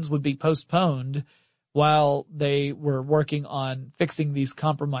operations would be postponed while they were working on fixing these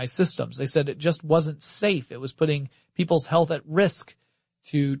compromised systems. They said it just wasn't safe. It was putting people's health at risk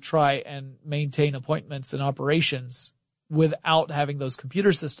to try and maintain appointments and operations without having those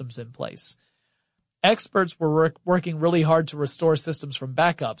computer systems in place. Experts were working really hard to restore systems from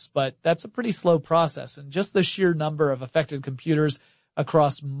backups, but that's a pretty slow process. And just the sheer number of affected computers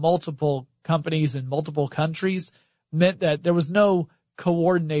across multiple companies in multiple countries meant that there was no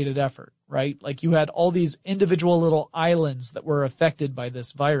coordinated effort, right? Like you had all these individual little islands that were affected by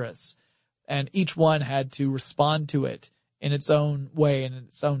this virus, and each one had to respond to it in its own way and in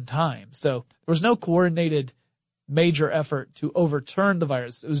its own time. So there was no coordinated major effort to overturn the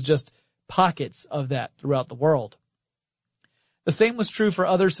virus. It was just pockets of that throughout the world. The same was true for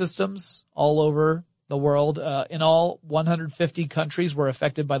other systems all over the world. In all, 150 countries were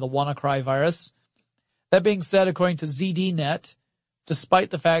affected by the WannaCry virus. That being said, according to ZDNet, despite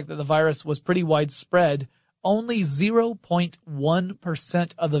the fact that the virus was pretty widespread, only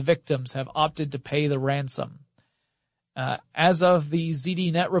 0.1% of the victims have opted to pay the ransom. As of the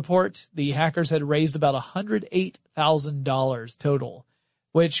ZDNet report, the hackers had raised about $108,000 total,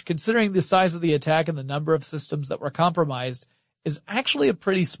 which, considering the size of the attack and the number of systems that were compromised, is actually a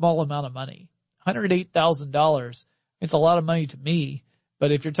pretty small amount of money. $108,000. It's a lot of money to me,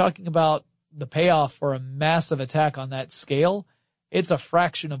 but if you're talking about the payoff for a massive attack on that scale, it's a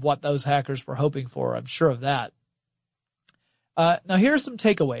fraction of what those hackers were hoping for. I'm sure of that. Now here are some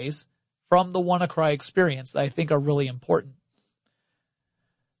takeaways from the WannaCry experience that I think are really important.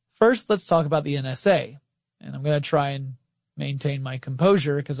 First, let's talk about the NSA. And I'm going to try and maintain my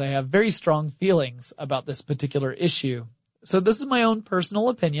composure because I have very strong feelings about this particular issue. So this is my own personal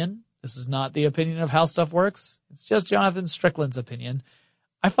opinion. This is not the opinion of How Stuff Works. It's just Jonathan Strickland's opinion.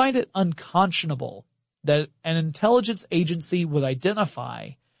 I find it unconscionable that an intelligence agency would identify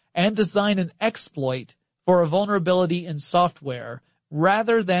and design an exploit for a vulnerability in software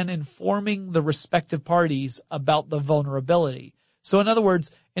rather than informing the respective parties about the vulnerability. So in other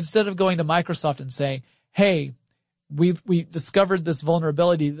words, instead of going to Microsoft and saying, hey, we discovered this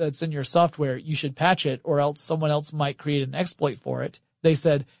vulnerability that's in your software, you should patch it or else someone else might create an exploit for it. They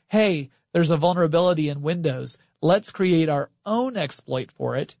said, hey, there's a vulnerability in Windows. Let's create our own exploit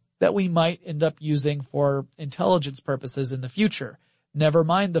for it that we might end up using for intelligence purposes in the future. Never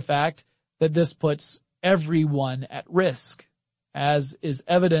mind the fact that this puts everyone at risk, as is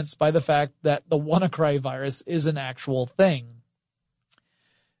evidenced by the fact that the WannaCry virus is an actual thing.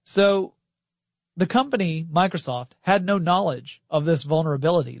 So the company, Microsoft, had no knowledge of this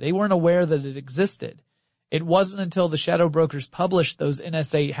vulnerability. They weren't aware that it existed. It wasn't until the Shadow Brokers published those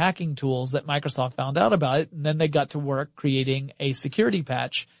NSA hacking tools that Microsoft found out about it, and then they got to work creating a security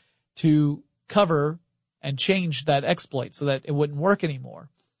patch to cover and change that exploit so that it wouldn't work anymore.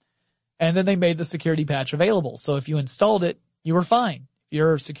 And then they made the security patch available. So if you installed it, you were fine. If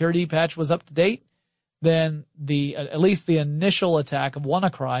your security patch was up to date, then at least the initial attack of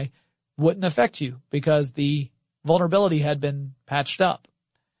WannaCry wouldn't affect you because the vulnerability had been patched up.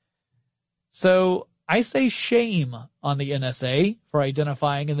 So I say shame on the NSA for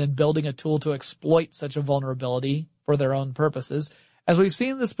identifying and then building a tool to exploit such a vulnerability for their own purposes. As we've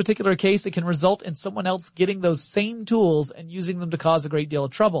seen in this particular case, it can result in someone else getting those same tools and using them to cause a great deal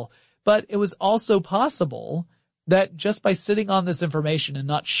of trouble. But it was also possible that just by sitting on this information and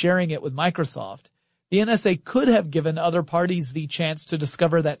not sharing it with Microsoft, the NSA could have given other parties the chance to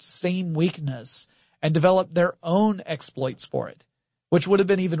discover that same weakness and develop their own exploits for it, which would have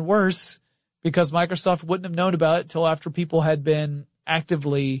been even worse because Microsoft wouldn't have known about it till after people had been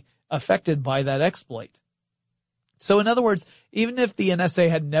actively affected by that exploit. So in other words, even if the NSA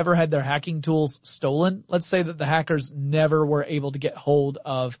had never had their hacking tools stolen, let's say that the hackers never were able to get hold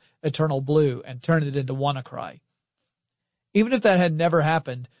of Eternal Blue and turn it into WannaCry. Even if that had never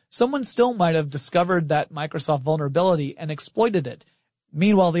happened, someone still might have discovered that Microsoft vulnerability and exploited it.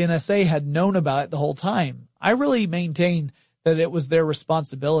 Meanwhile, the NSA had known about it the whole time. I really maintain that it was their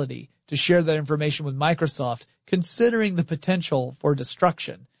responsibility to share that information with Microsoft, considering the potential for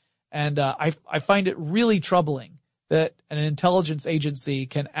destruction. And I find it really troubling that an intelligence agency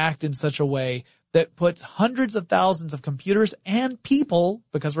can act in such a way that puts hundreds of thousands of computers and people,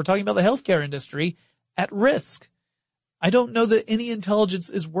 because we're talking about the healthcare industry, at risk. I don't know that any intelligence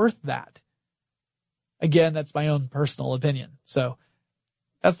is worth that. Again, that's my own personal opinion. So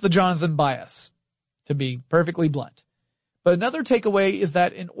that's the Jonathan bias, to be perfectly blunt. But another takeaway is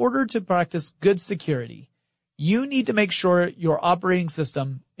that in order to practice good security, you need to make sure your operating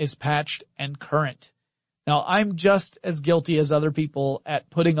system is patched and current. Now, I'm just as guilty as other people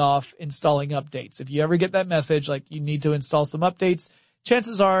at putting off installing updates. If you ever get that message, like you need to install some updates,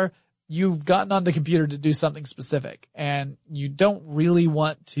 chances are you've gotten on the computer to do something specific, and you don't really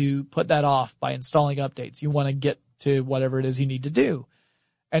want to put that off by installing updates. You want to get to whatever it is you need to do.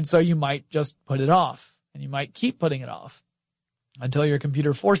 And so you might just put it off, and you might keep putting it off until your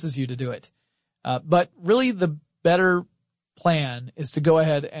computer forces you to do it. But really the better plan is to go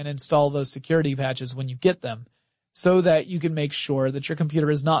ahead and install those security patches when you get them so that you can make sure that your computer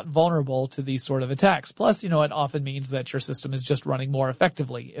is not vulnerable to these sort of attacks. Plus, it often means that your system is just running more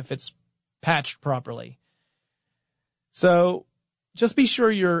effectively if it's patched properly. So just be sure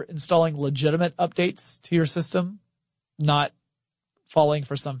you're installing legitimate updates to your system, not falling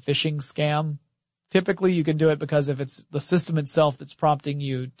for some phishing scam. Typically, you can do it because if it's the system itself that's prompting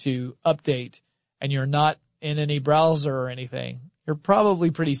you to update and you're not in any browser or anything, you're probably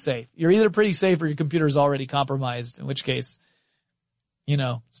pretty safe. You're either pretty safe or your computer's already compromised, in which case,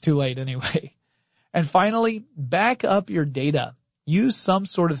 it's too late anyway. And finally, back up your data. Use some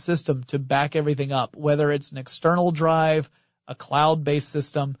sort of system to back everything up, whether it's an external drive, a cloud-based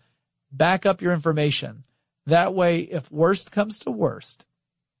system. Back up your information. That way, if worst comes to worst,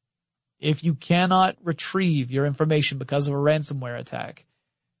 if you cannot retrieve your information because of a ransomware attack,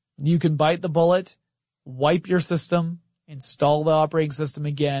 you can bite the bullet, wipe your system, install the operating system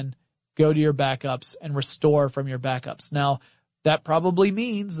again, go to your backups, and restore from your backups. Now, that probably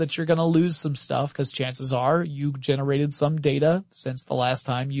means that you're going to lose some stuff because chances are you generated some data since the last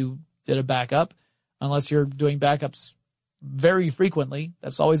time you did a backup. Unless you're doing backups very frequently,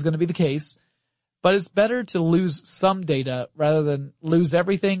 that's always going to be the case. But it's better to lose some data rather than lose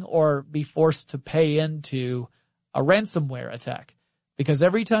everything or be forced to pay into a ransomware attack. Because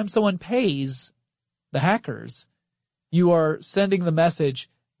every time someone pays the hackers, you are sending the message,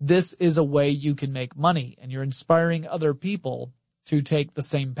 this is a way you can make money, and you're inspiring other people to take the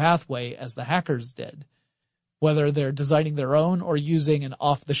same pathway as the hackers did, whether they're designing their own or using an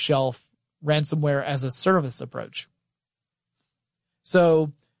off-the-shelf ransomware as a service approach.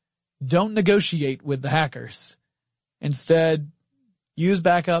 So don't negotiate with the hackers. Instead, use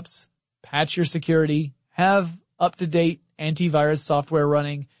backups, patch your security, have up-to-date antivirus software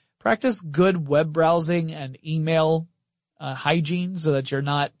running, practice good web browsing and email hygiene so that you're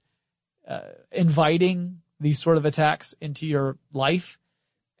not inviting these sort of attacks into your life.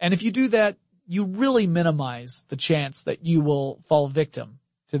 And if you do that, you really minimize the chance that you will fall victim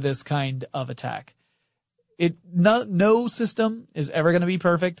to this kind of attack. No system is ever going to be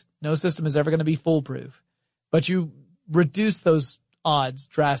perfect. No system is ever going to be foolproof. But you reduce those odds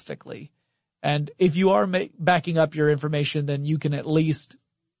drastically. And if you are backing up your information, then you can at least,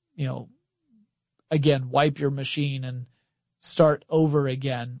 again, wipe your machine and start over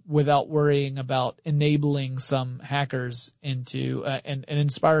again without worrying about enabling some hackers into and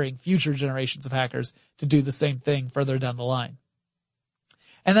inspiring future generations of hackers to do the same thing further down the line.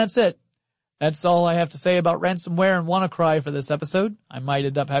 And that's it. That's all I have to say about ransomware and WannaCry for this episode. I might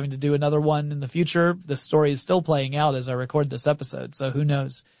end up having to do another one in the future. This story is still playing out as I record this episode, so who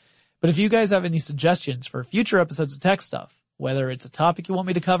knows. But if you guys have any suggestions for future episodes of Tech Stuff, whether it's a topic you want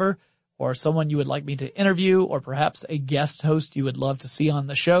me to cover, or someone you would like me to interview, or perhaps a guest host you would love to see on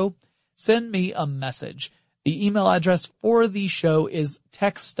the show, send me a message. The email address for the show is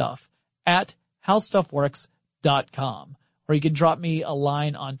techstuff@howstuffworks.com. Or you can drop me a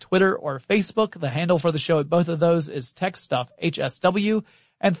line on Twitter or Facebook. The handle for the show at both of those is TechStuffHSW.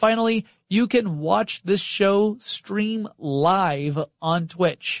 And finally, you can watch this show stream live on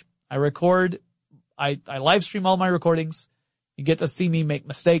Twitch. I live stream all my recordings. You get to see me make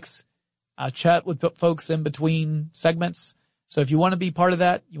mistakes. I chat with folks in between segments. So if you want to be part of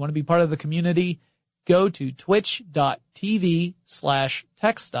that, you want to be part of the community, go to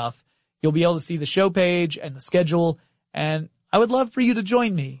twitch.tv/techstuff. You'll be able to see the show page and the schedule. And I would love for you to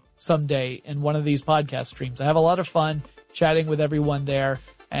join me someday in one of these podcast streams. I have a lot of fun chatting with everyone there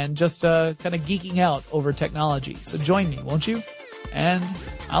and just kind of geeking out over technology. So join me, won't you? And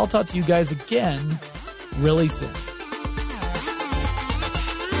I'll talk to you guys again really soon.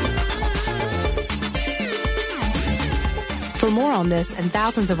 For more on this and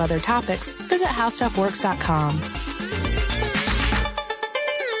thousands of other topics, visit howstuffworks.com.